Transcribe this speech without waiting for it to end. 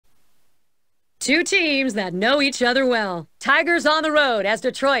Two teams that know each other well. Tigers on the road as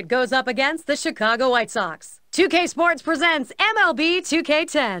Detroit goes up against the Chicago White Sox. 2K Sports presents MLB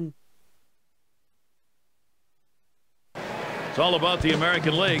 2K10. It's all about the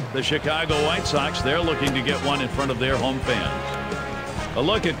American League. The Chicago White Sox, they're looking to get one in front of their home fans. A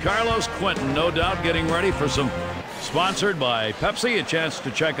look at Carlos Quentin, no doubt getting ready for some, sponsored by Pepsi, a chance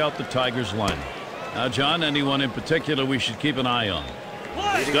to check out the Tigers line. Now, John, anyone in particular we should keep an eye on?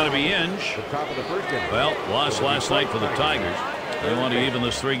 It's going to be Inge. Well, lost last night for the Tigers. They want to even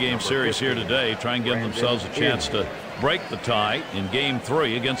this three-game series here today, try and give themselves a chance to break the tie in Game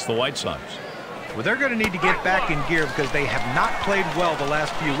 3 against the White Sox. Well, they're going to need to get back in gear because they have not played well the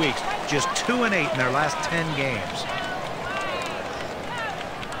last few weeks. Just 2-8 in their last 10 games.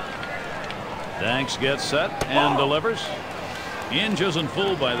 Danks gets set and delivers. Inge isn't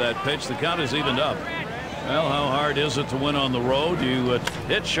fooled by that pitch. The count is evened up. Well, how hard is it to win on the road? You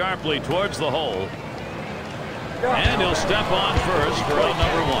hit sharply towards the hole. And he'll step on first for out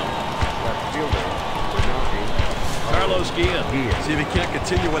number one. Carlos Guillen. See if he can't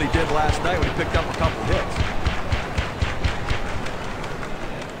continue what he did last night when he picked up a couple hits.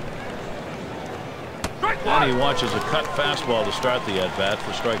 And he watches a cut fastball to start the at-bat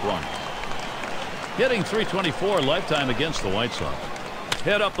for strike one. Hitting .324 lifetime against the White Sox.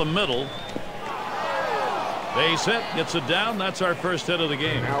 Hit up the middle. Base hit, gets it down. That's our first hit of the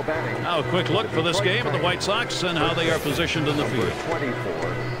game. Now a quick look for this game at the White Sox and how they are positioned in the field.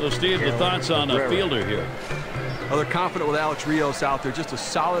 So, Steve, the thoughts on a fielder here? Well, they're confident with Alex Rios out there. Just a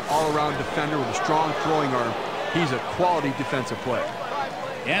solid all-around defender with a strong throwing arm. He's a quality defensive player.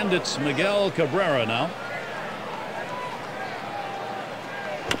 And it's Miguel Cabrera now.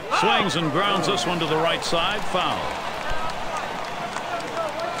 Swings and grounds this one to the right side. Foul.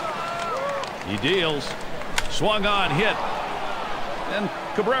 He deals. Swung on, hit. And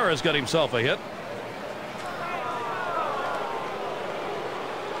Cabrera's got himself a hit.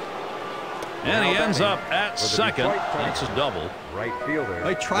 And he ends up at second. That's a double. Right fielder.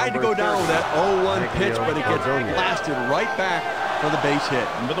 They tried to go down with that 0-1 pitch, but it gets blasted right back for the base hit.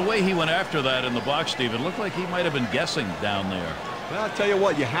 But the way he went after that in the box, Steve, it looked like he might have been guessing down there. Well, I'll tell you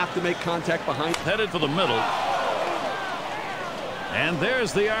what, you have to make contact behind. Headed for the middle. And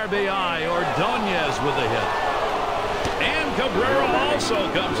there's the RBI. Ordonez with the hit. And Cabrera also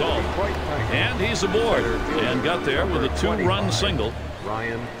comes home. And he's aboard. And got there with a two-run single.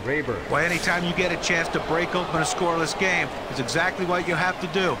 Ryan Raburn. Well, anytime you get a chance to break open a scoreless game, it's exactly what you have to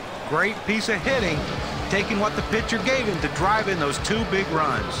do. Great piece of hitting, taking what the pitcher gave him to drive in those two big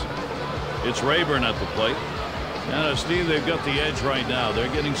runs. It's Raburn at the plate. And Steve, they've got the edge right now.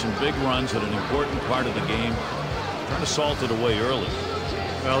 They're getting some big runs at an important part of the game. Trying to salt it away early.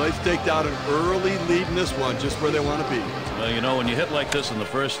 Well, they've staked out an early lead in this one, just where they want to be. Well, you know, when you hit like this in the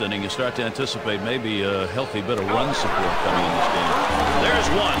first inning, you start to anticipate maybe a healthy bit of run support coming in this game. There's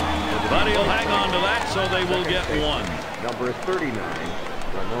one. But he'll hang on to that, so they will get one. Number 39,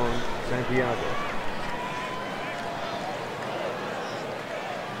 Ramon Santiago.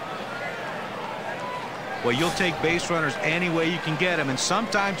 Well, you'll take base runners any way you can get them, and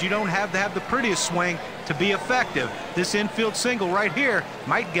sometimes you don't have to have the prettiest swing to be effective. This infield single right here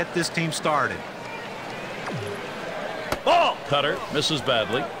might get this team started. Ball! Cutter misses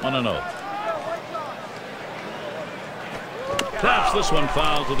badly. 1-0. Taps this one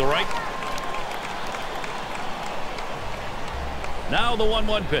foul to the right. Now the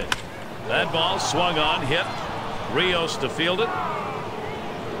 1-1 pitch. That ball swung on, hit. Rios to field it.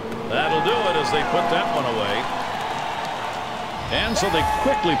 That'll do it as they put that one away. And so they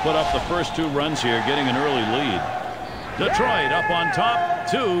quickly put up the first two runs here, getting an early lead. Detroit up on top,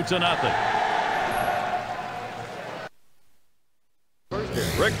 2-0.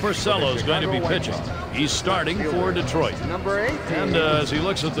 Rick Porcello is going to be pitching. He's starting for Detroit. Number 8. And as he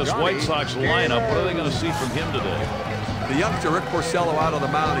looks at this White Sox lineup, what are they going to see from him today? The youngster Rick Porcello out on the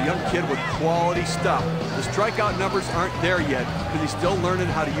mound, a young kid with quality stuff. The strikeout numbers aren't there yet because he's still learning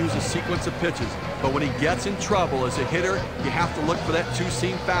how to use a sequence of pitches. But when he gets in trouble as a hitter, you have to look for that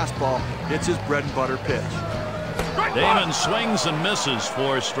two-seam fastball. It's his bread and butter pitch. Damon swings and misses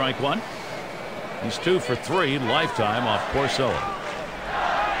for strike one. He's 2 for 3 lifetime off Porcello.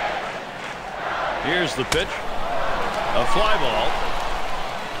 Here's the pitch. A fly ball.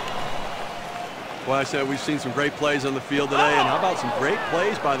 Well, I said we've seen some great plays on the field today, and how about some great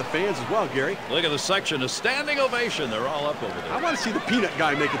plays by the fans as well, Gary? Look at the section, a standing ovation. They're all up over there. I want to see the peanut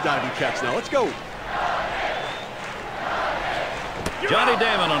guy make a diving catch now. Let's go. Johnny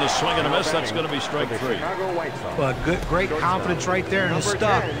Damon on a swing and a miss. That's going to be strike 3. Well, great confidence right there in his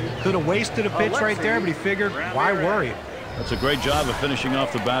stuff. Could have wasted a pitch right there, but he figured, why worry? That's a great job of finishing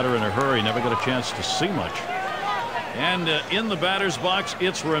off the batter in a hurry. Never got a chance to see much. And in the batter's box,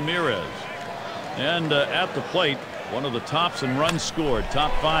 it's Ramirez. And at the plate, one of the tops in runs scored,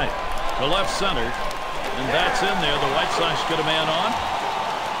 top 5 to left center. And that's in there. The White Sox get a man on.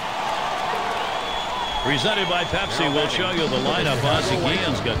 Presented by Pepsi, we'll show you the lineup Ozzie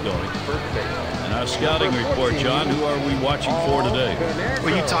Guillen's got going. And our scouting report, John, who are we watching for today?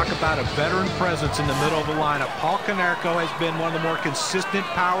 Well, you talk about a veteran presence in the middle of the lineup. Paul Konerko has been one of the more consistent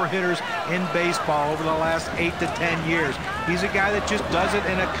power hitters in baseball over the last 8 to 10 years. He's a guy that just does it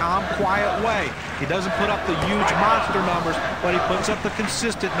in a calm, quiet way. He doesn't put up the huge monster numbers, but he puts up the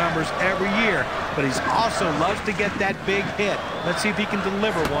consistent numbers every year. But he's also loves to get that big hit. Let's see if he can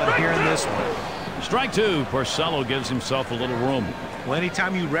deliver one here in this one. Strike 2. Porcello gives himself a little room. Well,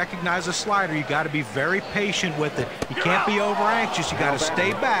 anytime you recognize a slider, you got to be very patient with it. You can't be over anxious. You got to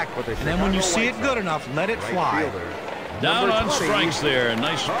stay back, and then when you see it good enough, let it fly. Down on strikes there. A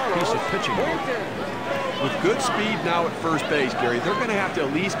nice piece of pitching. With good speed now at first base, Gary, they're going to have to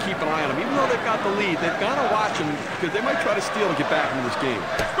at least keep an eye on him. Even though they've got the lead, they've got to watch him because they might try to steal and get back into this game.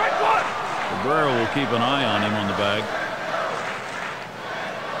 Strike 1. Cabrera will keep an eye on him on the bag.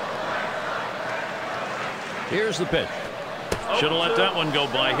 Here's the pitch. Should have let that one go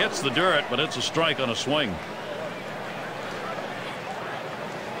by. Hits the dirt, but it's a strike on a swing.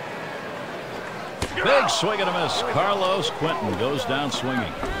 Big swing and a miss. Carlos Quentin goes down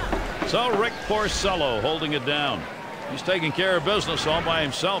swinging. So Rick Porcello holding it down. He's taking care of business all by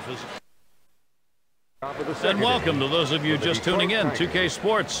himself. And welcome to those of you just tuning in. 2K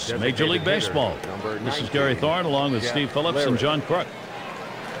Sports, Major League Baseball. This is Gary Thorne along with Steve Phillips and John Crook.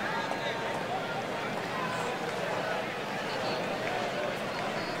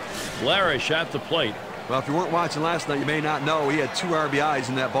 Larish at the plate. Well, if you weren't watching last night, you may not know he had 2 RBIs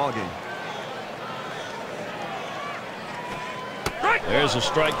in that ballgame. There's a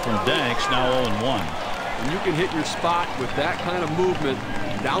strike from Danks, now 0-1. When you can hit your spot with that kind of movement,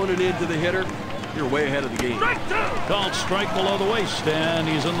 down and into the hitter, you're way ahead of the game. Called strike below the waist, and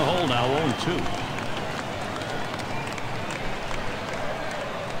he's in the hole now, 0-2.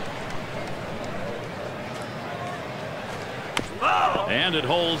 And it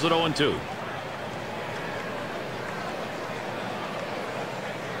holds at 0-2.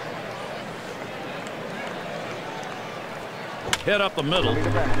 Hit up the middle.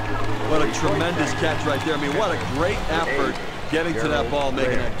 What a tremendous catch right there. I mean, what a great effort getting to that ball,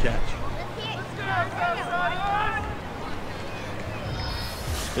 making that catch.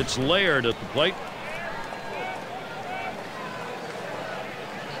 It's Laird at the plate.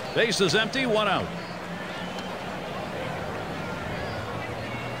 Base is empty, 1 out.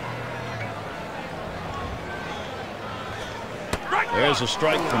 There's a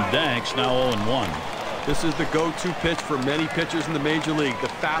strike from Danks, now 0-1. This is the go-to pitch for many pitchers in the major league. The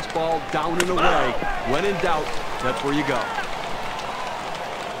fastball down and away. When in doubt, that's where you go.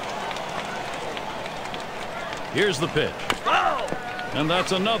 Here's the pitch. And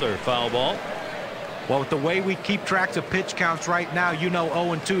that's another foul ball. Well, with the way we keep tracks of pitch counts right now, you know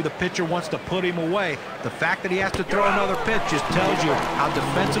 0-2, the pitcher wants to put him away. The fact that he has to throw another pitch just tells you how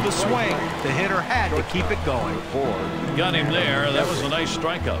defensive a swing the hitter had to keep it going. Got him there. That was a nice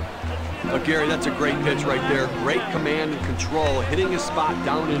strikeout. But Gary, that's a great pitch right there. Great command and control. Hitting his spot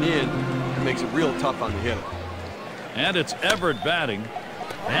down and in. It makes it real tough on the hitter. And it's Everett batting.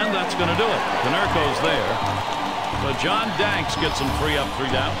 And that's going to do it. Konerko's there. But John Danks gets him 3 up, 3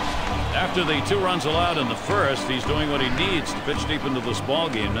 down. After the 2 runs allowed in the first, he's doing what he needs to pitch deep into this ball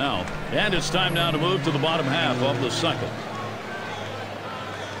game now. And it's time now to move to the bottom half of the second.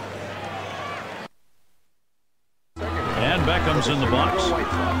 And Beckham's in the box.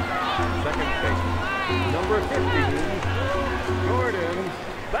 Second baseman, number 15, Jordan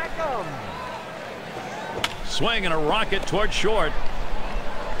Beckham. Swing and a rocket toward short.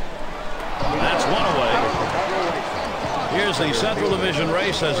 That's 1 away. Here's the Central Division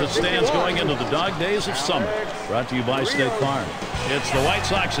race as it stands going into the dog days of summer. Brought to you by State Farm. It's the White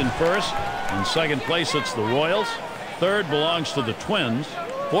Sox in first. In second place, it's the Royals. Third belongs to the Twins.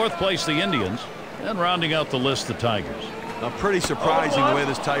 Fourth place, the Indians. And rounding out the list, the Tigers. Now, pretty surprising the way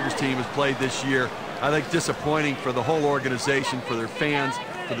this Tigers team has played this year. I think disappointing for the whole organization, for their fans,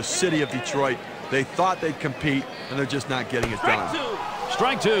 for the city of Detroit. They thought they'd compete, and they're just not getting it done.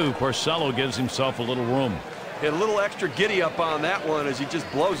 Strike 2. Porcello gives himself a little room. Hit a little extra giddy up on that one as he just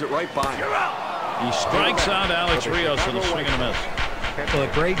blows it right by him. He strikes out Alex Rios with a swing and a miss. Well,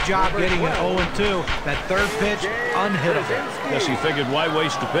 a great job getting an 0-2. That third pitch, unhittable. Guess he figured why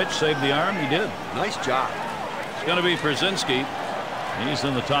waste a pitch, save the arm. He did. Nice job. It's going to be Przinski. He's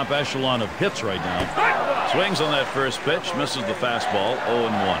in the top echelon of hits right now. Swings on that first pitch, misses the fastball, 0-1.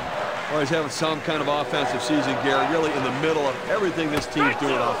 Well, he's having some kind of offensive season, Gary, really in the middle of everything this team's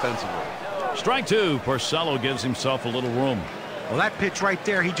doing offensively. Strike two. Porcello gives himself a little room. Well, that pitch right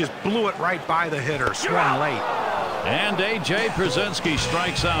there, he just blew it right by the hitter. Swung late. And A.J. Pierzynski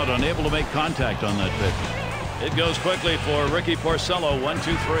strikes out, unable to make contact on that pitch. It goes quickly for Ricky Porcello.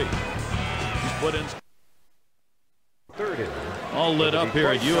 1-2-3. He's put in. Third inning. All lit up here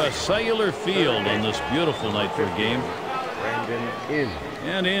at U.S. Cellular Field on this beautiful night for a game. Brandon Inge.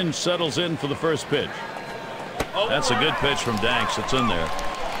 And Inge settles in for the first pitch. That's a good pitch from Danks. It's in there.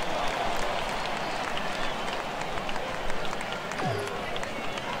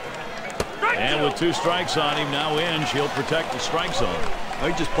 And with 2 strikes on him, now Inge, he'll protect the strike zone. He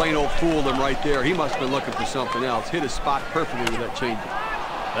just plain old fooled him right there. He must have been looking for something else. Hit his spot perfectly with that changeup.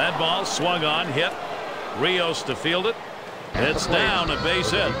 That ball swung on, hit. Rios to field it. It's down, a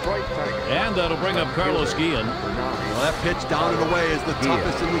base hit. And that'll bring up Carlos Guillen. Well, that pitch down and away is the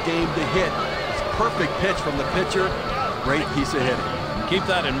toughest in the game to hit. It's a perfect pitch from the pitcher. Great piece of hitting. Keep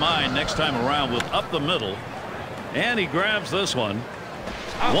that in mind next time around with up the middle. And he grabs this one.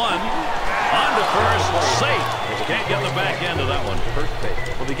 One. On to first. Safe. Can't get the back end of that one.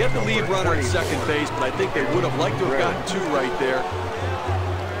 Well, they get the lead runner at second base, but I think they would have liked to have gotten 2 right there.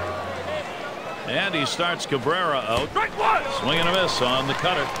 And he starts Cabrera out. Swing and a miss on the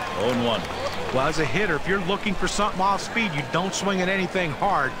cutter. 0-1. Well, as a hitter, if you're looking for something off speed, you don't swing at anything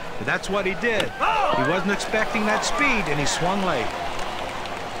hard. But that's what he did. He wasn't expecting that speed, and he swung late.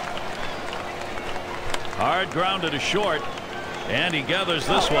 Hard grounded to short. And he gathers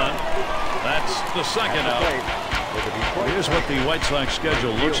this one. That's the second out. Here's what the White Sox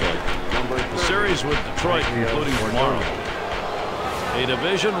schedule looks like. The series with Detroit concluding tomorrow. A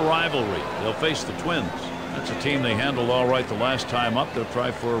division rivalry. They'll face the Twins. That's a team they handled all right the last time up. They'll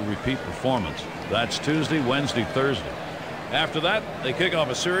try for a repeat performance. That's Tuesday, Wednesday, Thursday. After that, they kick off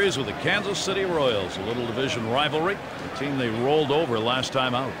a series with the Kansas City Royals, a little division rivalry, the team they rolled over last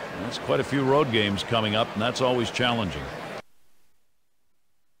time out. That's quite a few road games coming up, and that's always challenging.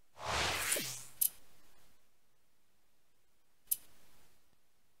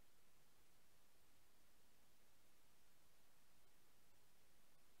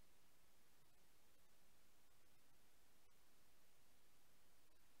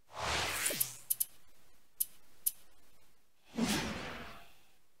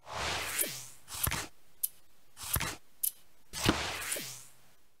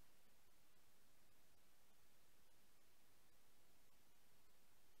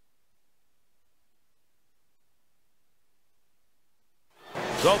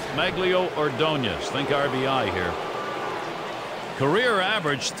 So, Maglio Ordonez, think RBI here. Career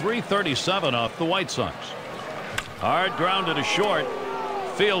average 337 off the White Sox. Hard grounded to short,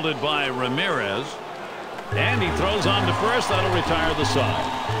 fielded by Ramirez. And he throws on to first. That'll retire the side.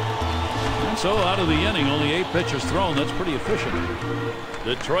 And so out of the inning, only 8 pitches thrown. That's pretty efficient.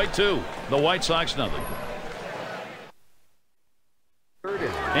 Detroit 2, the White Sox nothing.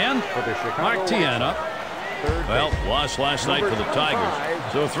 And Martian up. Well, lost last night for the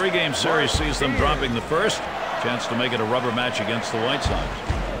Tigers. So a 3-game series sees them dropping the first. Chance to make it a rubber match against the White Sox.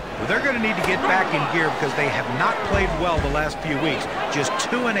 Well, they're going to need to get back in gear because they have not played well the last few weeks. Just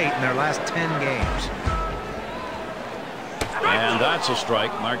 2-8 in their last 10 games. And that's a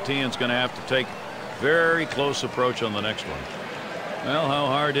strike. Martin's going to have to take very close approach on the next one. Well, how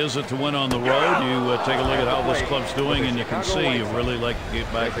hard is it to win on the road? You take a look at how this club's doing, and you can see you really like to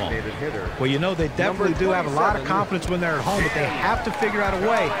get back home. Well, you know, they definitely do have a lot of confidence when they're at home, but they have to figure out a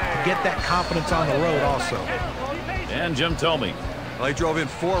way to get that confidence on the road also. And Jim Thome. Well, he drove in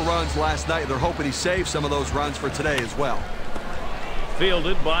 4 runs last night. They're hoping he saves some of those runs for today as well.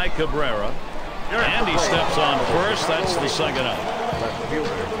 Fielded by Cabrera. And he steps on first. That's the second out.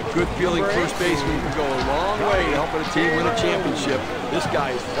 A good feeling first baseman can go a long way to helping a team win a championship. This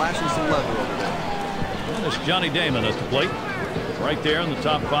guy is flashing some leather over there. And it's Johnny Damon at the plate. Right there in the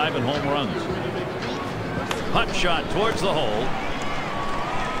top 5 in home runs. Hot shot towards the hole.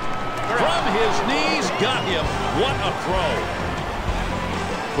 From his knees, got him. What a throw.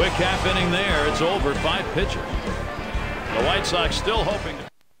 Quick half inning there. It's over. 5 pitches. The White Sox still hoping to.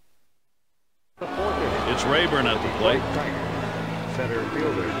 It's Rayburn at the plate. Center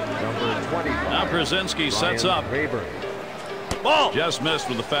fielder, number 20. Now Pierzynski sets up. Rayburn. Ball. Just missed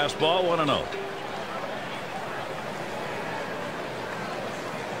with the fastball. 1-0.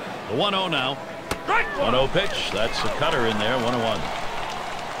 The 1-0 now. 1-0 pitch. That's a cutter in there. 1-1.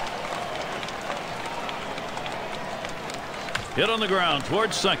 Hit on the ground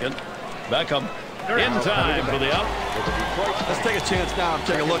towards second. Beckham. In time for the out. Let's take a chance now and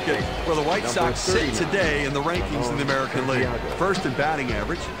take a look at where the White Sox sit today in the rankings in the American League. First in batting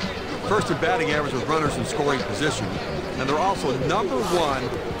average. First in batting average with runners in scoring position. And they're also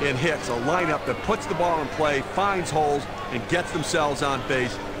 #1 in hits, a lineup that puts the ball in play, finds holes, and gets themselves on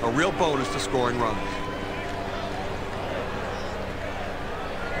base. A real bonus to scoring runners.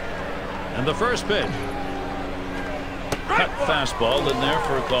 And the first pitch. Cut fastball in there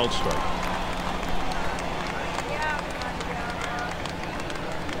for a called strike.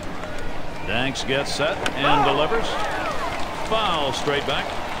 Danks gets set and delivers. Foul straight back.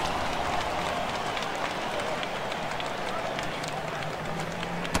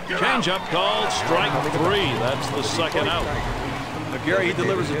 Changeup called strike 3. That's the second out. Now, Gary, he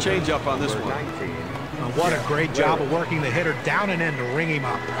delivers a changeup on this one. What a great job of working the hitter down and in to ring him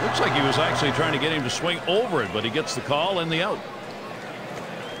up. Looks like he was actually trying to get him to swing over it, but he gets the call and the out.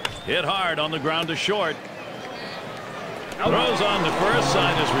 Hit hard on the ground to short. Throws on to first,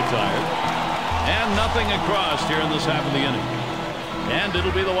 side is retired. And nothing across here in this half of the inning. And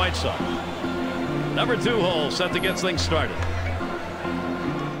it'll be the White Sox. Number 2 hole set to get things started.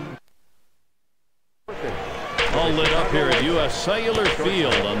 All lit up here at U.S. Cellular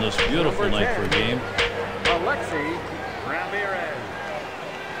Field on this beautiful night for a game. Alexei Ramirez.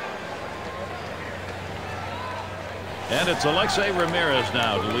 And it's Alexei Ramirez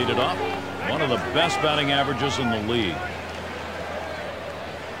now to lead it off. One of the best batting averages in the league.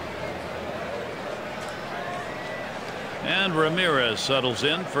 And Ramirez settles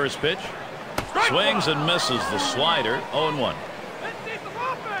in. First pitch. Swings and misses the slider. 0-1.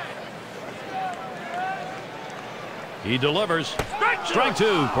 He delivers. Strike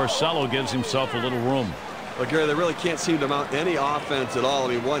 2. Porcello gives himself a little room. Well, Gary, they really can't seem to mount any offense at all. I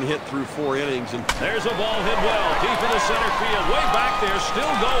mean, 1 hit through 4 innings. And there's a ball hit well. Deep into center field. Way back there.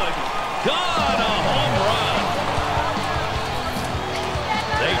 Still going. Gone. A home run.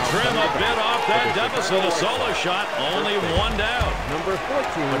 They trim a bit off that deficit. A solo shot. Only 1 down. Number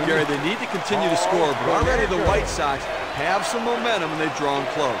 14. But Gary, they need to continue to score. But already the White Sox have some momentum, and they've drawn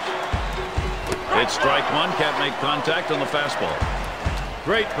close. It's strike 1. Can't make contact on the fastball.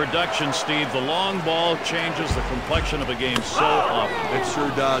 Great production, Steve. The long ball changes the complexion of a game so often. It sure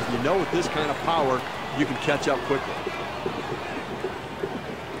does. You know, with this kind of power, you can catch up quickly.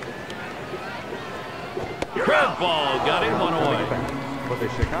 Curveball got him 1 away.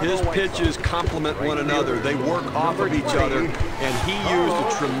 His pitches complement one another. They work off of each other, and he used a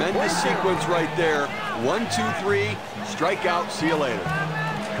tremendous sequence right there. 1, 2, 3, strike out, see you later.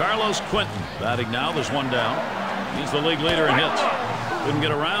 Carlos Quentin batting now. There's 1 down. He's the league leader in hits. Couldn't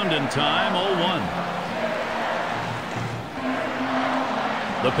get around in time. 0-1.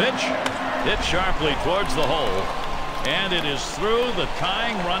 The pitch hit sharply towards the hole, and it is through. The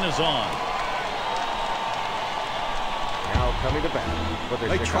tying run is on. Now coming to bat.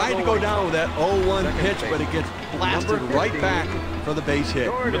 They tried to go down with that 0-1 pitch, but it gets blasted right back for the base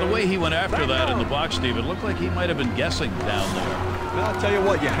hit. But the way he went after that in the box, Steve, it looked like he might have been guessing down there. Well, I'll tell you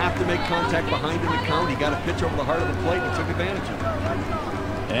what, you have to make contact behind in the count. He got a pitch over the heart of the plate and took advantage of it.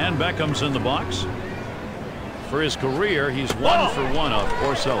 And Beckham's in the box. For his career, he's 1 for 1 off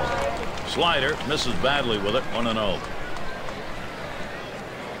Porcello. Slider misses badly with it. 1-0.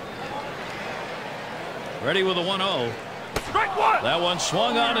 Ready with a 1-0. Strike 1. That one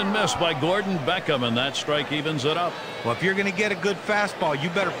swung on and missed by Gordon Beckham, and that strike evens it up. Well, if you're going to get a good fastball, you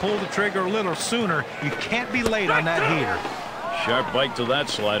better pull the trigger a little sooner. You can't be late on that heater. Sharp bite to that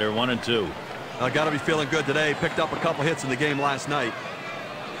slider. 1-2. I got to be feeling good today. Picked up a couple hits in the game last night.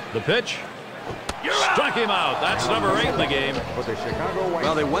 The pitch. Struck him out. That's number 8 in the game.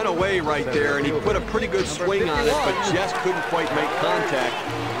 Well, they went away right there, and he put a pretty good swing on it, but just couldn't quite make contact.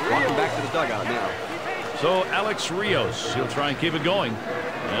 Walking back to the dugout now. So Alex Rios, he'll try and keep it going.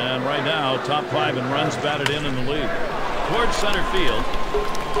 And right now, top 5 in runs batted in the league. Towards center field.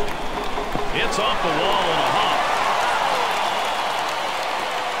 It's off the wall and a hop.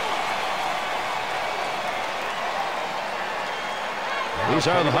 These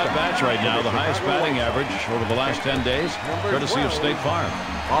are the hot bats right now, the highest batting average over the last 10 days, courtesy of State Farm.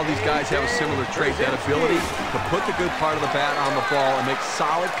 All these guys have a similar trait, that ability to put the good part of the bat on the ball and make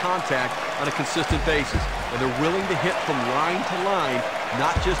solid contact on a consistent basis. And they're willing to hit from line to line,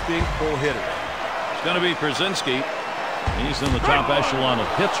 not just being pull hitters. It's going to be Przinsky. He's in the top echelon of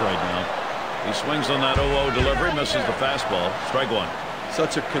hits right now. He swings on that 0-0 delivery, misses the fastball. Strike 1.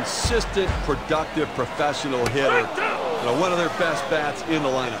 Such a consistent, productive, professional hitter. You know, one of their best bats in the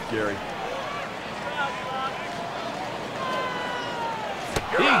lineup, Gary.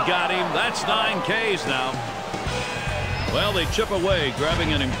 He got him. That's 9 Ks now. Well, they chip away,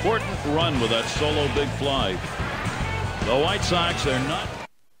 grabbing an important run with that solo big fly. The White Sox are not.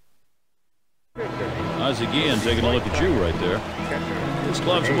 Ozzie Guillen taking a look at you right there. His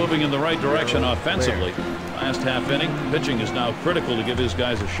club's moving in the right direction offensively. Last half inning, pitching is now critical to give his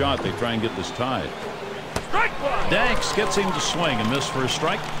guys a shot. They try and get this tied. Danks gets him to swing and miss for a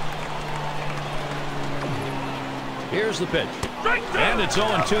strike. Here's the pitch. And it's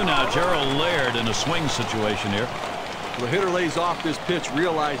 0-2 now. Gerald Laird in a swing situation here. The hitter lays off this pitch,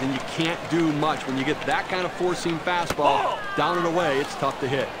 realizing you can't do much. When you get that kind of four-seam fastball down and away, it's tough to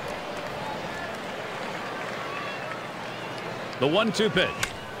hit. The 1-2 pitch.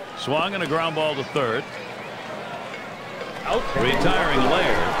 Swung and a ground ball to third. Retiring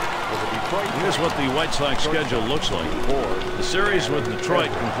Laird. Here's what the White Sox schedule looks like. The series with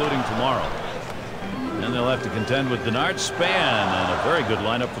Detroit concluding tomorrow. And they'll have to contend with Denard Span and a very good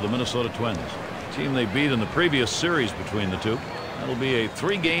lineup for the Minnesota Twins. Team they beat in the previous series between the two. That'll be a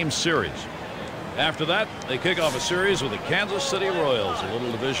 3-game series. After that, they kick off a series with the Kansas City Royals, a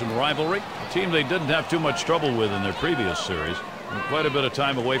little division rivalry, a team they didn't have too much trouble with in their previous series. And quite a bit of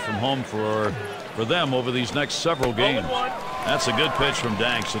time away from home for them over these next several games. That's a good pitch from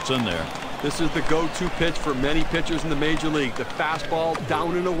Danks. It's in there. This is the go-to pitch for many pitchers in the major league. The fastball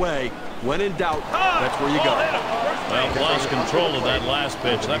down and away. When in doubt, that's where you go. Well, lost control of that last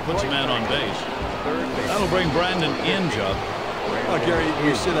pitch. That puts a man on base. That'll bring Brandon Inge up. Well, Gary,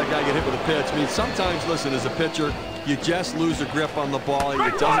 you see that guy get hit with a pitch. I mean, sometimes, listen, as a pitcher, you just lose a grip on the ball.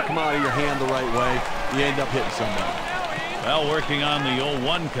 It doesn't come out of your hand the right way. You end up hitting somebody. Well, working on the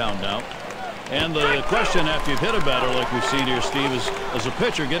 0-1 count now. And the question after you've hit a batter like we've seen here, Steve, is as a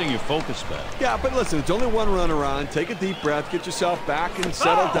pitcher getting your focus back. Yeah, but listen, it's only one run around. Take a deep breath, get yourself back and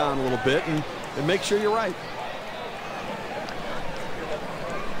settle down a little bit and make sure you're right.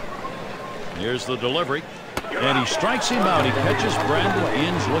 Here's the delivery. And he strikes him out. He catches Brandon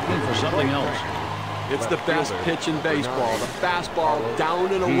Inge looking for something else. It's the best pitch in baseball, the fastball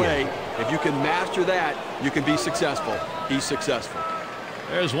down and away. If you can master that, you can be successful. He's successful.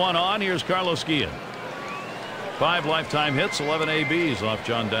 There's one on. Here's Carlos Guillen. 5 lifetime hits, 11 ABs off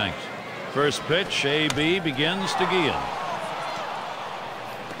John Danks. First pitch, AB begins to Guillen.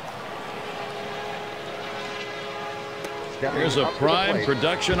 Here's a prime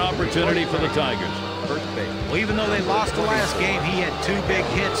production opportunity for the Tigers. Well, even though they lost the last game, he had 2 big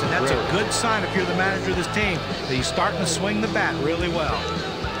hits, and that's a good sign if you're the manager of this team, that he's starting to swing the bat really well.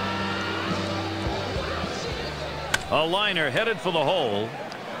 A liner headed for the hole.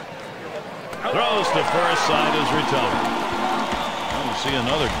 Throws to first, side is retired. Well, we'll see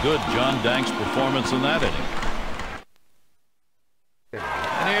another good John Danks performance in that inning.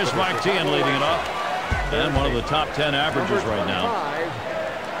 And here's Martin leading it off. And one of the top 10 averages right now.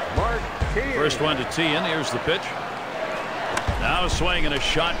 First one to Tien. Here's the pitch. Now a swing and a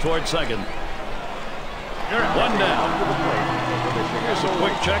shot toward second. One down. Here's a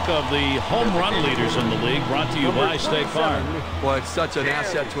quick check of the home run leaders in the league, brought to you by State Farm. Well, it's such an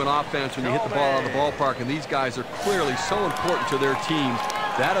asset to an offense when you hit the ball out of the ballpark, and these guys are clearly so important to their team.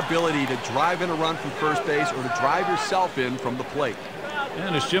 That ability to drive in a run from first base or to drive yourself in from the plate.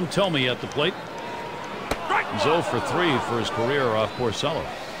 And it's Jim Thome at the plate. He's 0 for 3 for his career off Porcello.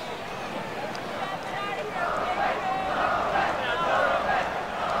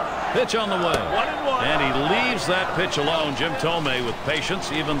 Pitch on the way. And he leaves that pitch alone. Jim Thome with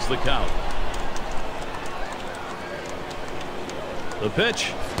patience evens the count. The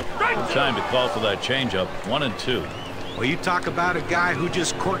pitch. Good time to call for that changeup. 1-2. Well, you talk about a guy who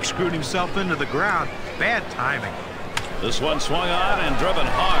just corkscrewed himself into the ground. Bad timing. This one swung on and driven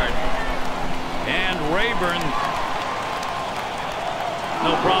hard. And Rayburn,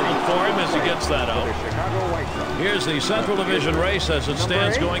 no problem for him as he gets that out. Here's the Central Division race as it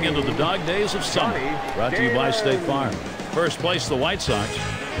stands going into the dog days of summer. Brought to you by State Farm. First place, the White Sox.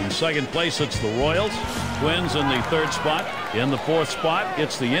 In second place, it's the Royals. Twins in the third spot. In the fourth spot,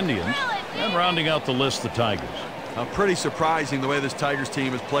 it's the Indians. And rounding out the list, the Tigers. Pretty surprising the way this Tigers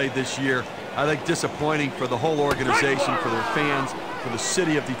team has played this year. I think disappointing for the whole organization, for their fans, for the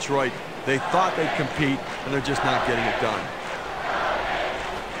city of Detroit. They thought they'd compete, and they're just not getting it done.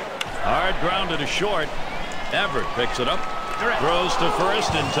 Hard grounded to short. Everett picks it up. Throws to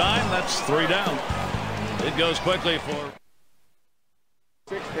first in time. That's 3 down. It goes quickly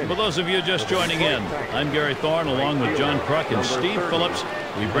for those of you just joining in. I'm Gary Thorne along with John Kruk and Steve Phillips.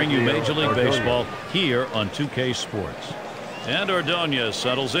 We bring you Major League Baseball here on 2K Sports. And Ordonez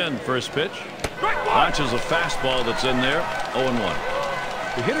settles in. First pitch. Launches a fastball that's in there. 0-1.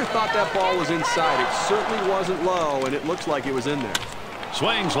 The hitter thought that ball was inside. It certainly wasn't low, and it looks like it was in there.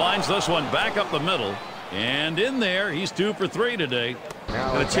 Swings, lines this one back up the middle. And in there, he's 2 for 3 today.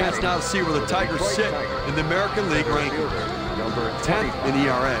 And a chance now to see where the Tigers sit in the American League rankings. 10th in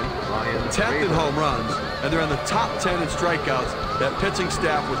ERA, 10th in home runs, and they're in the top 10 in strikeouts. That pitching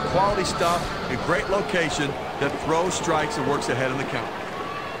staff with quality stuff and great location that throws strikes and works ahead in the count.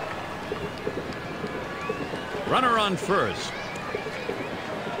 Runner on first.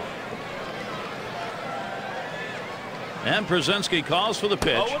 And Przenski calls for the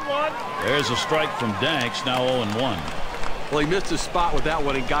pitch. There's a strike from Danks, now 0-1. Well, he missed his spot with that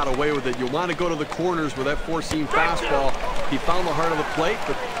one and got away with it. You want to go to the corners with that four-seam fastball. He found the heart of the plate,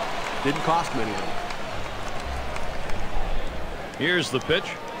 but didn't cost him anything. Here's the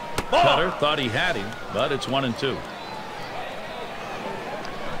pitch. Cutter thought he had him, but it's 1-2.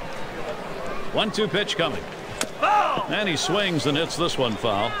 1-2 pitch coming. And he swings and hits this one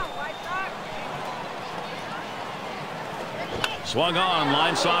foul. Swung on,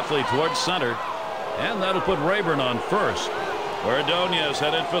 line softly towards center. And that'll put Rayburn on first. Ordonez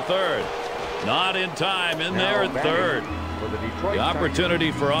headed for third. Not in time, in there at third. The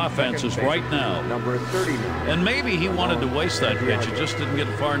opportunity for offense is right now. Number 39. And maybe he wanted to waste that pitch. It just didn't get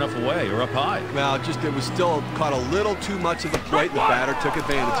it far enough away or up high. Well, it was still caught a little too much of the plate. The batter took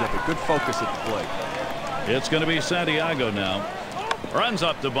advantage of it. Good focus at the plate. It's going to be Santiago now. Runs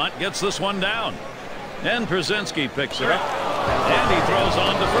up to bunt, gets this one down. And Przenski picks it up. And he throws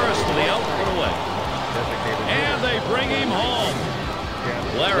on to first to the outfield away. And they bring him home.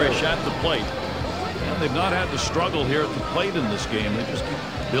 Larish at the plate. And they've not had to struggle here at the plate in this game. They just keep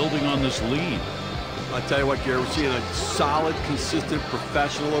building on this lead. I'll tell you what, Gary, we're seeing a solid, consistent,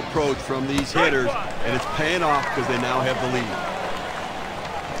 professional approach from these hitters, and it's paying off because they now have the lead.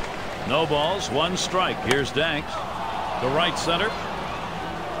 No balls, 1 strike. Here's Danks to right center.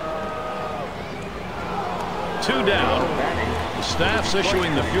 2 down. The staff's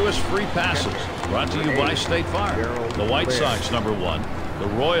issuing the fewest free passes. Brought to you by State Farm. The White Sox #1. The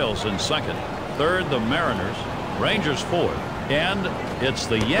Royals in 2nd. 3rd, the Mariners. Rangers 4th. And it's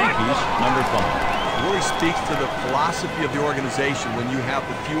the Yankees #5. It really speaks to the philosophy of the organization when you have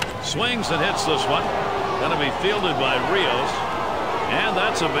the few. Swings and hits this one. Going to be fielded by Rios. And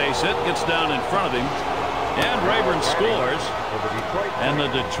that's a base hit. Gets down in front of him. And Rayburn scores. And the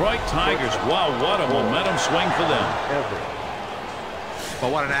Detroit Tigers, wow, what a momentum swing for them.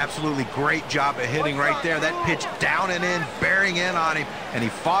 But what an absolutely great job of hitting right there. That pitch down and in, bearing in on him, and he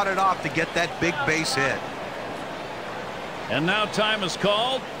fought it off to get that big base hit. And now time is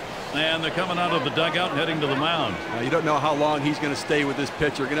called, and they're coming out of the dugout and heading to the mound. Now, you don't know how long he's going to stay with this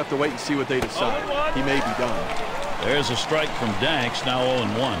pitcher. You're going to have to wait and see what they decide. He may be done. There's a strike from Danks, now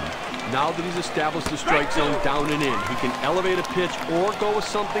 0-1. Now that he's established the strike zone down and in, he can elevate a pitch or go with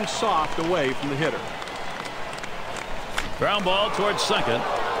something soft away from the hitter. Ground ball towards second.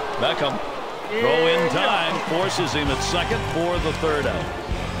 Beckham. Throw in time. Forces him at second for the 3rd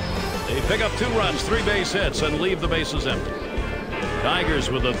out. They pick up 2 runs, 3 base hits, and leave the bases empty. Tigers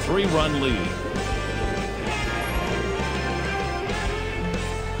with a 3-run lead.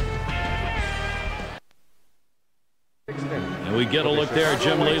 And we get a look there at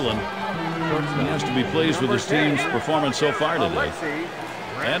Jim Leyland. He has to be pleased with his team's performance so far today.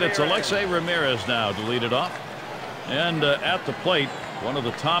 And it's Alexei Ramirez now to lead it off. And at the plate, one of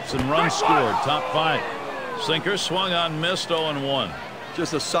the tops in runs scored, top 5. Sinker swung on, missed, 0-1.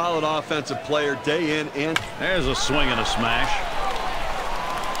 Just a solid offensive player day in and. There's a swing and a smash.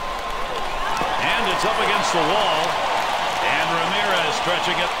 And it's up against the wall. And Ramirez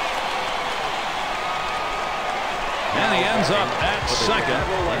stretching it. And he ends up at second.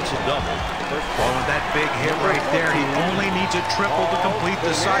 That's a double. Well, with that big hit right there, he only needs a triple to complete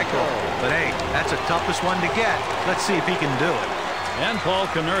the cycle. But hey, that's the toughest one to get. Let's see if he can do it. And Paul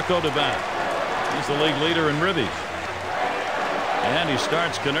Konerko to bat. He's the league leader in ribbies. And he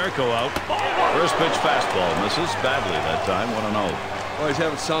starts Konerko out. First pitch fastball misses badly that time. 1-0. Well, he's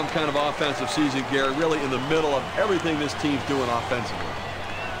having some kind of offensive season, Gary, really in the middle of everything this team's doing offensively.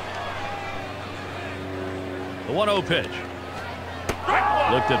 The 1-0 pitch.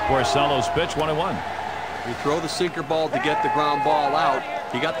 Looked at Porcello's pitch, 1-1. You throw the sinker ball to get the ground ball out.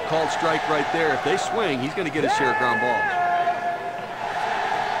 He got the called strike right there. If they swing, he's going to get his share of ground balls.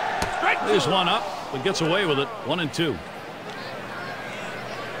 There's one up, but gets away with it. 1-2.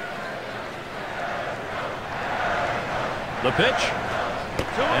 The pitch.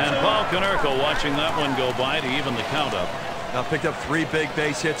 And Paul Konerko watching that one go by to even the count up. Now picked up 3 big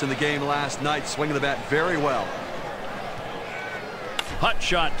base hits in the game last night, swinging the bat very well. Hut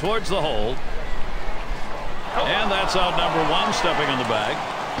shot towards the hole. And that's out #1, stepping in the bag.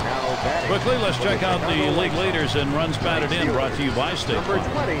 Quickly, let's check out the league leaders in runs batted in, brought to you by State Farm.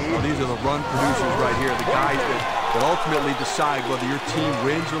 Well, these are the run producers right here, the guys that ultimately decide whether your team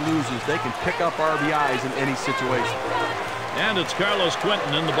wins or loses. They can pick up RBIs in any situation. And it's Carlos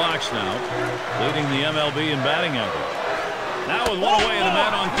Quentin in the box now, leading the MLB in batting average. Now with one away and a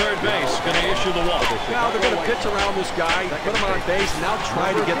man on third base, going to issue the walk. Now they're going to pitch around this guy, put him on base, and now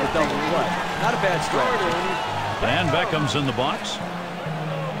try to get the double play. Not a bad strategy. And Beckham's in the box.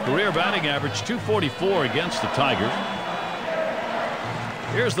 Career batting average 244 against the Tigers.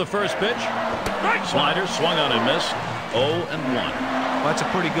 Here's the first pitch. Slider swung on and missed. 0-1. That's a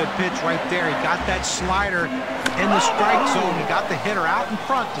pretty good pitch right there. He got that slider in the strike zone. He got the hitter out in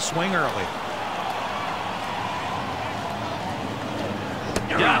front to swing early.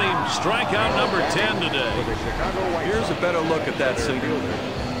 Got him. Strikeout number 10 today. Here's a better look at that sinker.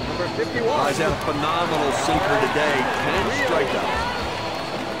 He's had a phenomenal sinker today. 10 strikeouts.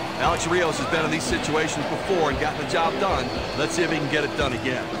 Alex Rios has been in these situations before and gotten the job done. Let's see if he can get it done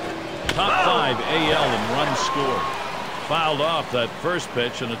again. Top 5 AL in runs scored. Fouled off that first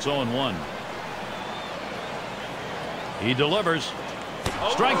pitch, and it's 0-1. He delivers.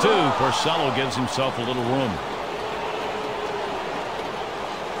 Strike 2. Porcello gives himself a little room.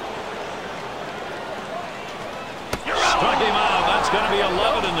 Struck him out. That's going to be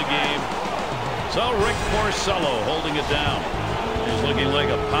 11 in the game. So Rick Porcello holding it down. He's looking like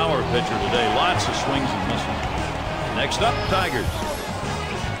a power pitcher today. Lots of swings and misses. Next up, Tigers.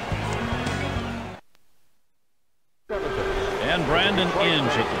 And Brandon Inge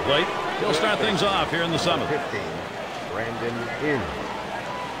at the plate. He'll start things off here in the 7th. Brandon Inge.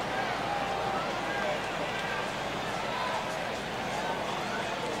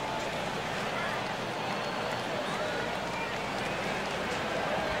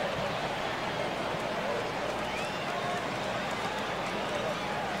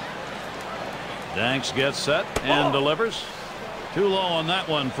 Danks gets set and delivers. Too low on that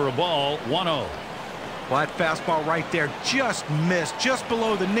one for a ball. 1-0. Well, that fastball right there just missed, just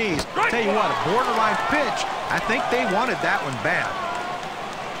below the knees. Tell you what, a borderline pitch. I think they wanted that one bad.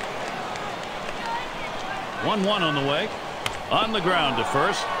 1-1 on the way. On the ground to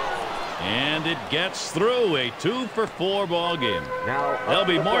first. And it gets through. A 2-for-4 ball game. There'll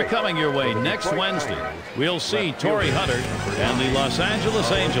be more coming your way next Wednesday. We'll see Torrey Hunter and the Los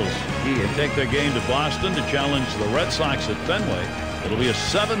Angeles Angels take their game to Boston to challenge the Red Sox at Fenway. It'll be a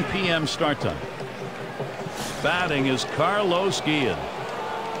 7 p.m. start time. Batting is Carlos Guillen.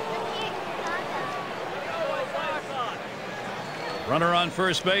 Runner on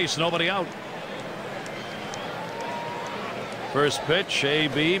first base, nobody out. First pitch,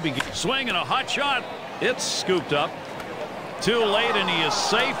 AB begins. Swing and a hot shot. It's scooped up. Too late, and he is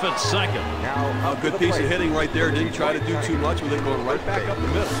safe at second. A good piece of hitting right there. Didn't try to do too much with it, going right back up the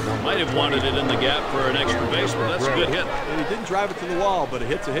middle. Might have wanted it in the gap for an extra base, but that's a good hit. And he didn't drive it to the wall, but a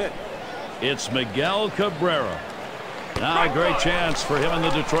hit's a hit. It's Miguel Cabrera. Now a great chance for him and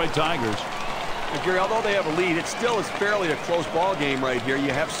the Detroit Tigers. And Gary, although they have a lead, it still is fairly a close ball game right here.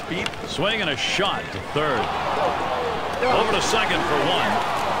 You have speed. Swing and a shot to third. Over to second for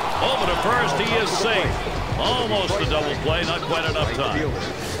 1. Over to first. He is safe. Almost a double play. Not quite enough time.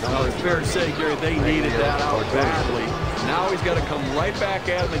 Well, it's fair to say, Gary, they needed that out badly. Now he's got to come right back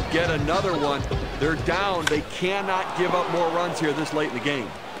at him and get another one. They're down. They cannot give up more runs here this late in the game.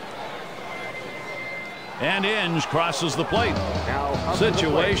 And Inge crosses the plate.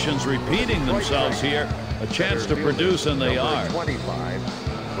 Situations repeating themselves here. A chance to produce, and they are.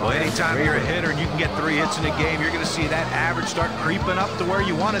 Well, anytime you're a hitter and you can get 3 hits in a game, you're going to see that average start creeping up to where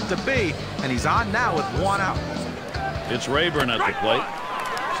you want it to be. And he's on now with 1 out. It's Rayburn at the plate.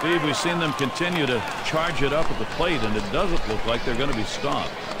 Steve, we've seen them continue to charge it up at the plate, and it doesn't look like they're going to be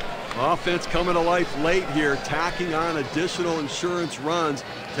stopped. Offense coming to life late here, tacking on additional insurance runs,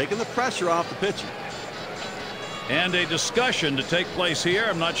 taking the pressure off the pitcher. And a discussion to take place here.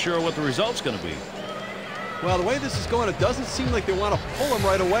 I'm not sure what the result's going to be. Well, the way this is going, it doesn't seem like they want to pull him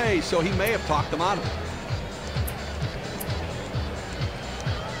right away, so he may have talked them out of it.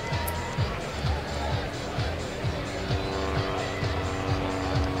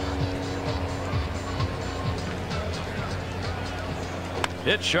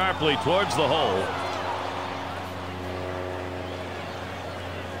 Hit sharply towards the hole.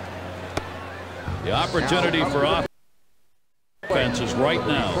 The opportunity for offense is right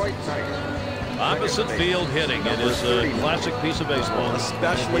now. Opposite field hitting. It is a classic piece of baseball.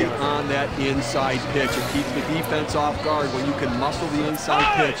 Especially on that inside pitch. It keeps the defense off guard when you can muscle the inside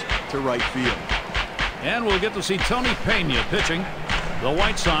pitch to right field. And we'll get to see Tony Pena pitching. The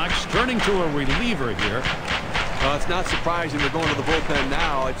White Sox turning to a reliever here. It's not surprising they're going to the bullpen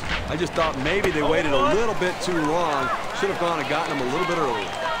now. I just thought maybe they waited a little bit too long. Should have gone and gotten him a little bit earlier.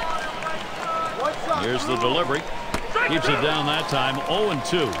 Here's the delivery. Keeps it down that time.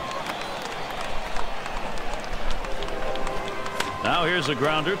 0-2. Now here's a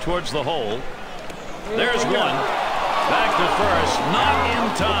grounder towards the hole. There's one. Back to first. Not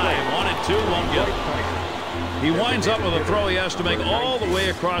in time. 1-2. Won't get it. He winds up with a throw he has to make all the way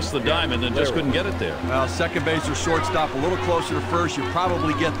across the diamond and just couldn't get it there. Well, second base or shortstop a little closer to first. You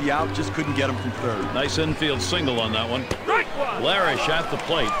probably get the out. Just couldn't get him from third. Nice infield single on that one. Larish at the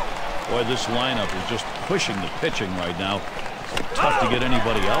plate. Boy, this lineup is just pushing the pitching right now. It's tough to get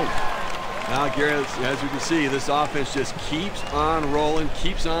anybody out. Now, Gary, as you can see, this offense just keeps on rolling,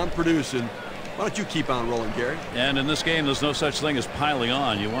 keeps on producing. Why don't you keep on rolling, Gary? And in this game, there's no such thing as piling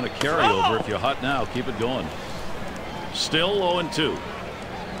on. You want to carry over. If you're hot now, keep it going. Still 0-2.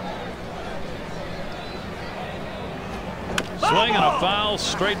 Swing and a foul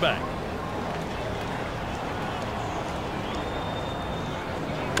straight back.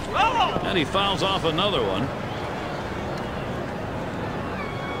 And he fouls off another one.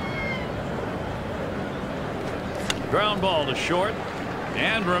 Ground ball to short.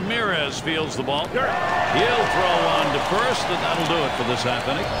 And Ramirez fields the ball. He'll throw on to first, and that'll do it for this half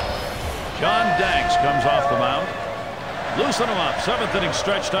inning. John Danks comes off the mound. Loosen him up. 7th inning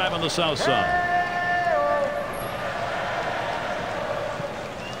stretch time on the south side.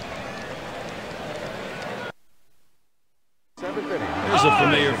 There's a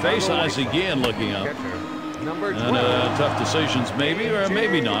familiar face. Ozzie Guillen looking up. And tough decisions maybe or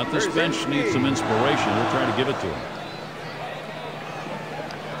maybe not. This bench needs some inspiration. We're trying to give it to him.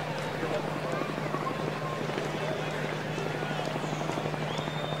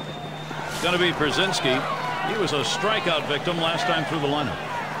 It's going to be Brzezinski. He was a strikeout victim last time through the lineup.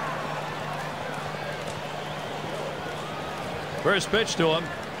 First pitch to him.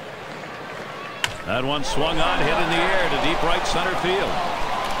 That one swung on, hit in the air to deep right center field.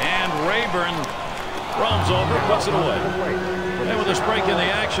 And Rayburn roams over, puts it away. And with this break in the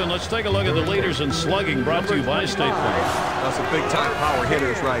action, let's take a look at the leaders in slugging, brought to you by State Farm. That's some big-time power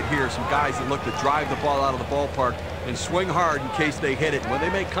hitters right here. Some guys that look to drive the ball out of the ballpark and swing hard in case they hit it. When they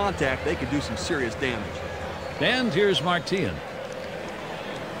make contact, they can do some serious damage. And here's Martin.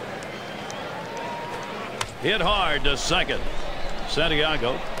 Hit hard to second.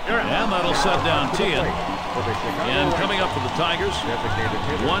 Santiago. And that'll set down Tian. And coming up for the Tigers,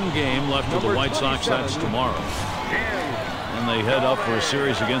 one game left of the White Sox. That's tomorrow. And they head up for a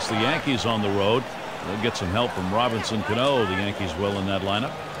series against the Yankees on the road. They'll get some help from Robinson Cano. The Yankees will in that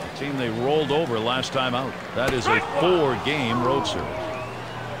lineup. The team they rolled over last time out. That is a 4-game road series.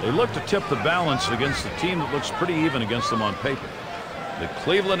 They look to tip the balance against a team that looks pretty even against them on paper. The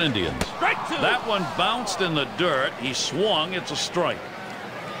Cleveland Indians. That one bounced in the dirt. He swung. It's a strike.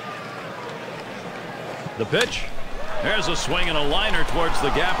 The pitch. There's a swing and a liner towards the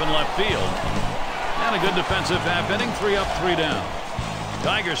gap in left field. And a good defensive half inning. 3 up, 3 down.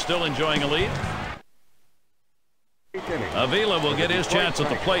 Tigers still enjoying a lead. Avila will get his chance at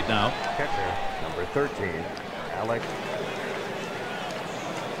the plate now. Catcher, number 13, Alex.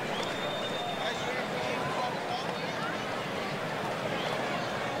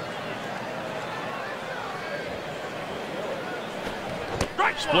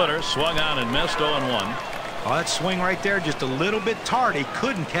 Splitter swung on and missed. 0-1. Oh, that swing right there just a little bit tardy.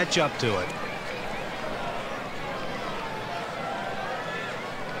 Couldn't catch up to it.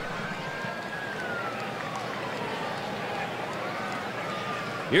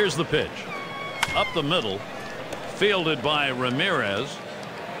 Here's the pitch. Up the middle. Fielded by Ramirez.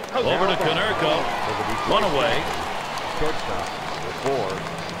 Over to Konerko. One away. Shortstop, number 4,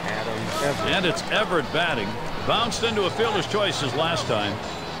 Adam Everett. And it's Everett batting. Bounced into a fielder's choice as last time.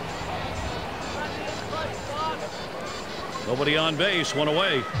 Nobody on base. One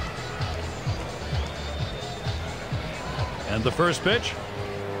away. And the first pitch.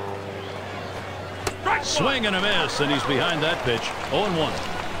 Swing and a miss, and he's behind that pitch. 0-1.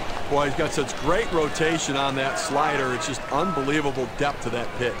 Boy, he's got such great rotation on that slider. It's just unbelievable depth to that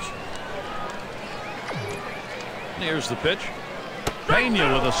pitch. Here's the pitch.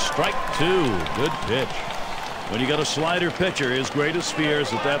 Pena with a strike 2. Good pitch. When you got a slider pitcher, his greatest fear is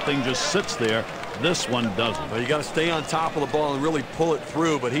that thing just sits there. This one doesn't. Well, you got to stay on top of the ball and really pull it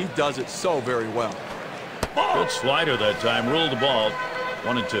through, but he does it so very well. Good slider that time. Ruled the ball.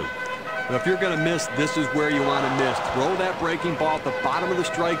 1-2. But if you're going to miss, this is where you want to miss. Throw that breaking ball at the bottom of the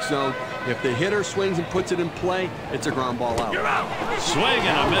strike zone. If the hitter swings and puts it in play, it's a ground ball out. Swing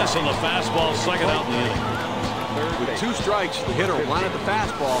and a miss on the fastball. Second out in the inning. With 2 strikes, the hitter wanted the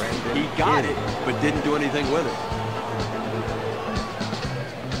fastball. He got it, but didn't do anything with it.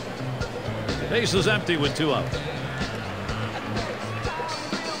 Base is empty with 2 outs.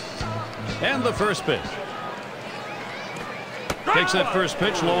 And the first pitch. Takes that first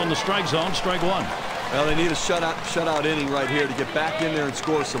pitch low in the strike zone, strike 1. Well, they need a shutout inning right here to get back in there and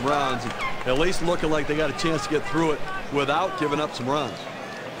score some runs. At least looking like they got a chance to get through it without giving up some runs.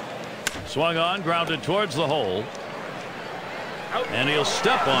 Swung on, grounded towards the hole. And he'll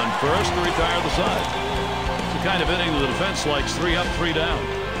step on first to retire the side. It's the kind of inning the defense likes. 3 up, 3 down.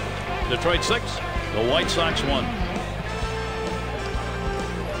 Detroit 6, the White Sox 1.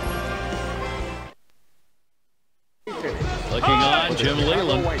 Looking on, Jim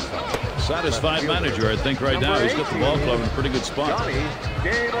Leyland. Satisfied manager, I think, right now. He's got the ball club in a pretty good spot.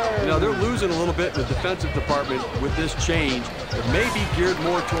 You know, they're losing a little bit in the defensive department with this change. It may be geared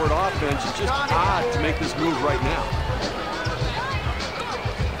more toward offense. It's just odd to make this move right now.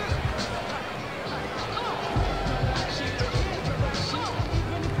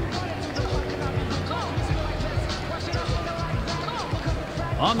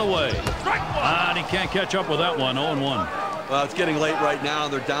 On the way. And he can't catch up with that one. 0-1. Well, it's getting late right now.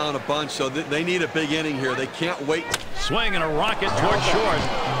 They're down a bunch, so they need a big inning here. They can't wait. Swing and a rocket towards short.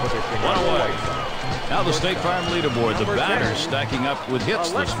 1 away. Now the State Farm leaderboard. The batters stacking up with hits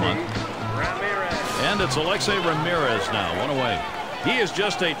this month. And it's Alexei Ramirez now. 1 away. He is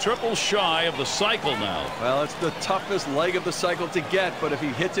just a triple shy of the cycle now. Well, it's the toughest leg of the cycle to get, but if he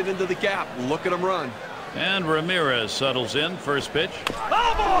hits it into the gap, look at him run. And Ramirez settles in. First pitch.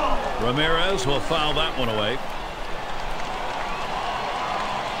 Ramirez will foul that one away.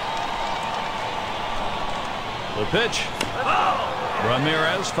 The pitch.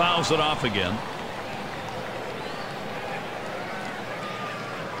 Ramirez fouls it off again.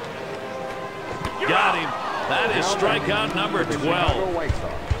 Got him. That is strikeout number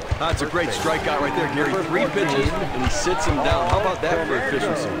 12. That's a great strikeout right there, Gary. 3 pitches, and he sits him down. How about that for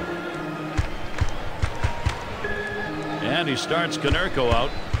efficiency? And he starts Konerko out.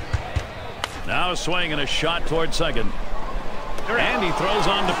 Now a swing and a shot toward second. And he throws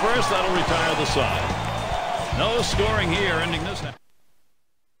on to first. That'll retire the side. No scoring here, ending this. So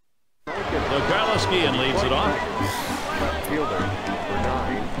Carlos Guillen leads it off.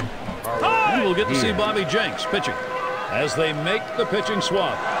 And we'll get to see Bobby Jenks pitching as they make the pitching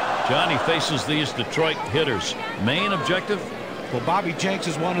swap. Johnny faces these Detroit hitters. Main objective? Well, Bobby Jenks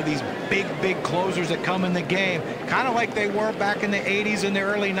is one of these big closers that come in the game, kind of like they were back in the 80s and the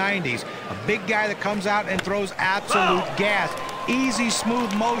early 90s. A big guy that comes out and throws absolute gas. Easy,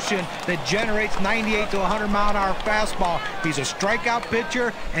 smooth motion that generates 98 to 100-mile-an-hour fastball. He's a strikeout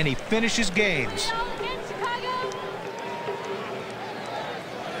pitcher, and he finishes games.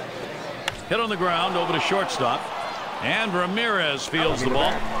 Hit on the ground over to shortstop. And Ramirez fields the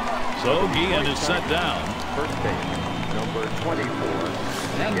ball. So Guillen is set down. First base, number 24.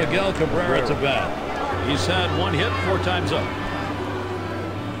 And Miguel Cabrera to bat. He's had 1 hit 4 times up.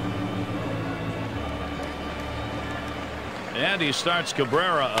 And he starts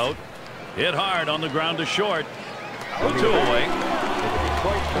Cabrera out. Hit hard on the ground to short. 2 away.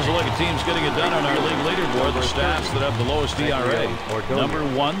 There's a look at teams getting it done on our league leaderboard. The staffs that have the lowest ERA. Number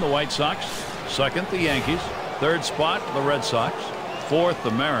 1, the White Sox. 2nd, the Yankees. 3rd spot, the Red Sox. 4th, the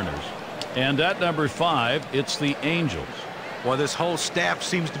Mariners. And at number 5, it's the Angels. Well, this whole staff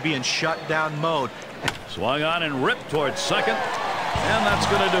seems to be in shutdown mode. Swung on and ripped towards second. And that's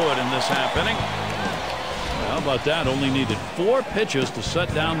going to do it in this half inning. How about that? Only needed 4 pitches to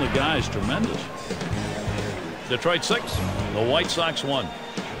set down the guys. Tremendous. Detroit 6, the White Sox 1.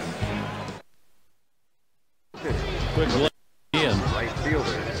 Quick look in.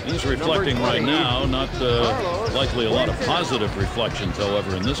 He's reflecting right now. Not likely a lot of positive reflections,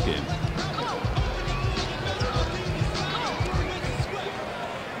 however, in this game.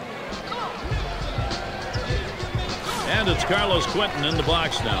 And it's Carlos Quentin in the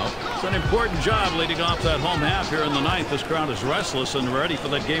box now. It's an important job leading off that home half here in the 9th. This crowd is restless and ready for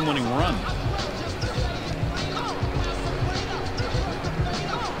that game-winning run.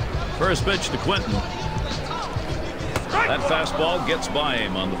 First pitch to Quentin. That fastball gets by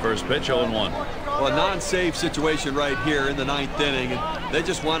him on the first pitch, 0-1. Well, a non-save situation right here in the 9th inning, and they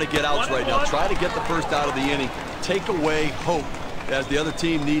just want to get outs right now. Try to get the first out of the inning. Take away hope as the other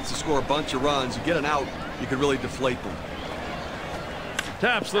team needs to score a bunch of runs. You get an out, you could really deflate them.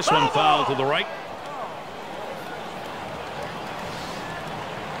 Taps this one foul to the right.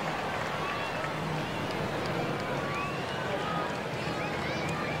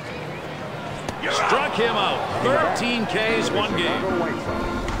 Struck him out. 13 Ks, 1 game.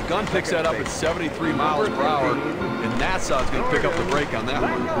 The gun picks that up at 73 miles per hour, and Nassau's going to pick up the brake on that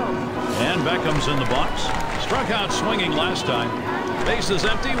one. And Beckham's in the box. Struck out swinging last time. Base is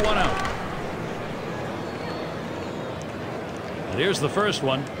empty, 1 out. And here's the first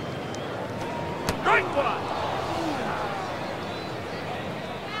one. Strike one.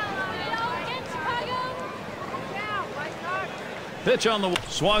 Pitch on the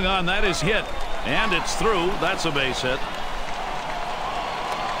swung on, that is hit, and it's through. That's a base hit.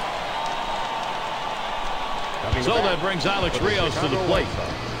 So that brings Alex Rios to the plate.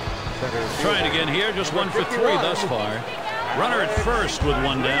 Trying again here, just 1 for 3 thus far. Runner at first with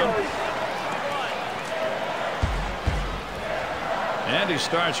 1 down. And he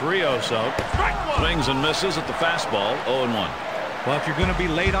starts Rios out. Swings and misses at the fastball, 0-1. Well, if you're going to be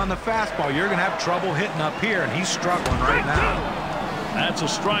late on the fastball, you're going to have trouble hitting up here, and he's struggling right now. That's a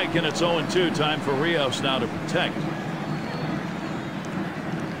strike, and it's 0-2. Time for Rios now to protect.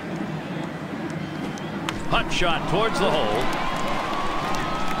 Hot shot towards the hole.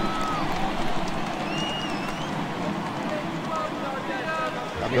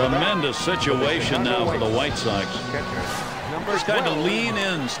 Tremendous situation now for the White Sox. Just kind of lean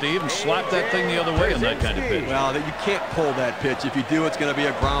in, Steve, and slap that thing the other way on that kind of pitch. Well, you can't pull that pitch. If you do, it's going to be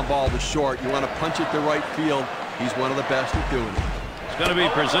a ground ball to short. You want to punch it to right field. He's one of the best at doing it. It's going to be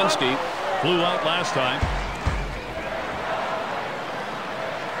Przinsky. Flew out last time.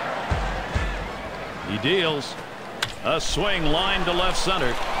 He deals. A swing line to left center.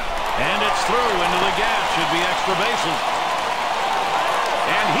 And it's through into the gap. Should be extra bases.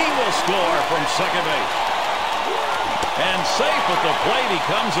 And he will score from second base. And safe at the plate, he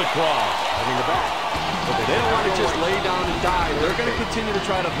comes across. They don't want to just lay down and die. They're going to continue to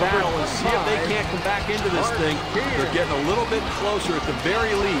try to battle and see if they can't come back into this thing. They're getting a little bit closer at the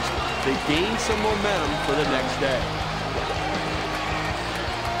very least. They gain some momentum for the next day.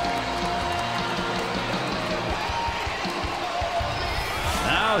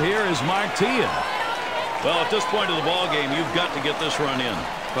 Now here is Martin. Well, at this point of the ball game, you've got to get this run in.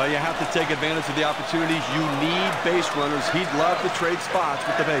 Well, you have to take advantage of the opportunities. You need base runners. He'd love to trade spots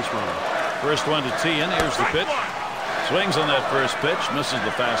with the base runner. First one to tee in. Here's the pitch. Swings on that first pitch. Misses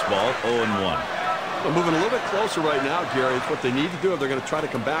the fastball. 0-1. They're moving a little bit closer right now, Gary. It's what they need to do if they're going to try to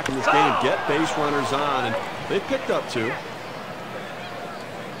come back in this game and get base runners on. And they picked up 2.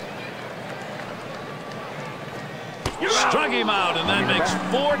 Struck him out, and that makes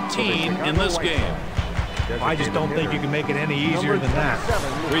 14 in this game. I just don't think you can make it any easier than that.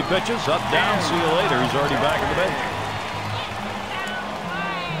 3 pitches, up, down, see you later. He's already back at the bench.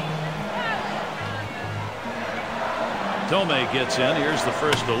 Tomei gets in. Here's the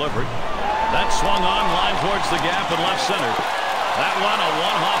first delivery. That swung on, line towards the gap in left center. That one, a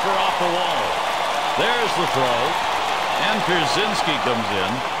one-hopper off the wall. There's the throw. And Przinsky comes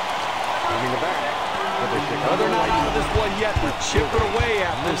in. Well, they're not into this one yet. They're chipping away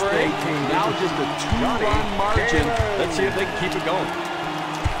at this thing. Now just a 2-run margin. Let's see if they can keep it going.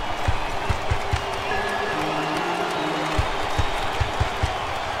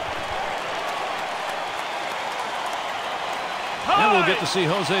 And we'll get to see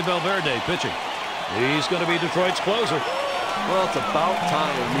Jose Valverde pitching. He's going to be Detroit's closer. Well, it's about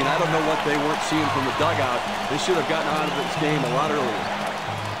time. I mean, I don't know what they weren't seeing from the dugout. They should have gotten out of this game a lot earlier.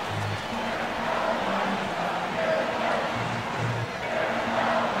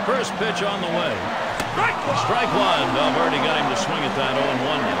 First pitch on the way. Strike one. Valverde got him to swing at that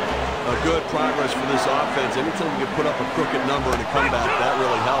 0-1 now. A good progress for this offense. Anytime you can put up a crooked number in a comeback, that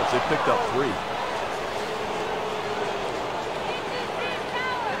really helps. They picked up 3.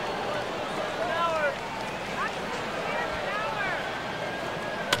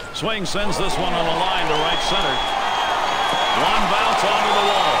 Swing sends this one on the line to right center. One bounce onto the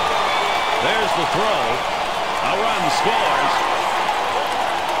wall. There's the throw. A run scores.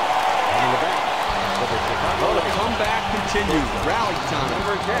 Well, the comeback continues. Rally time.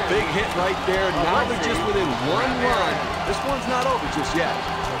 Big hit right there. Now they're just within 1 run. This one's not over just yet.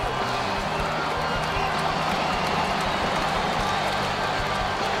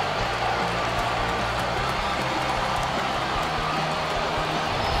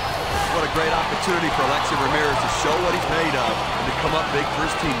 What a great opportunity for Alexei Ramirez to show what he's made of and to come up big for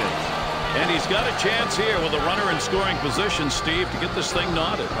his teammates. And he's got a chance here with a runner in scoring position, Steve, to get this thing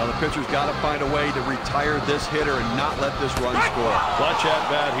knotted. Well, the pitcher's got to find a way to retire this hitter and not let this run score. Clutch at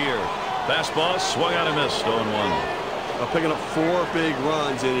bat here. Fastball swung out and missed. 0-1. Picking up 4 big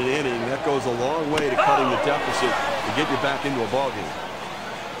runs in an inning, that goes a long way to cutting the deficit to get you back into a ballgame.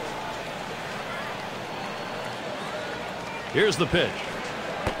 Here's the pitch.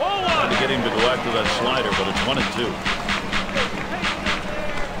 Trying to get him to go after that slider, but it's 1-2.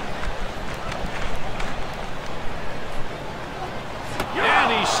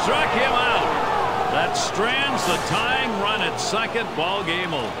 second, ball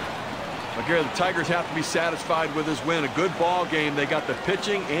game over. But Gary, the Tigers have to be satisfied with this win. A good ball game. They got the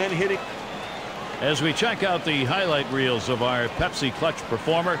pitching and hitting. As we check out the highlight reels of our Pepsi Clutch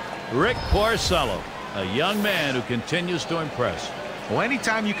performer, Rick Porcello, a young man who continues to impress. Well,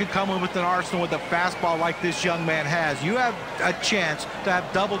 anytime you can come in with an arsenal with a fastball like this young man has, you have a chance to have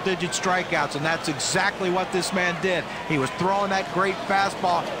double-digit strikeouts, and that's exactly what this man did. He was throwing that great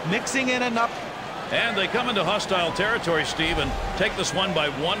fastball, mixing in enough. And they come into hostile territory, Steve, and take this one by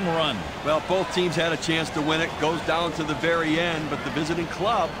 1 run. Well, both teams had a chance to win it. Goes down to the very end, but the visiting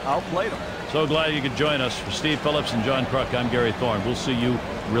club outplayed them. So glad you could join us. For Steve Phillips and John Kruk, I'm Gary Thorne. We'll see you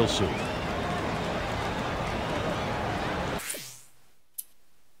real soon.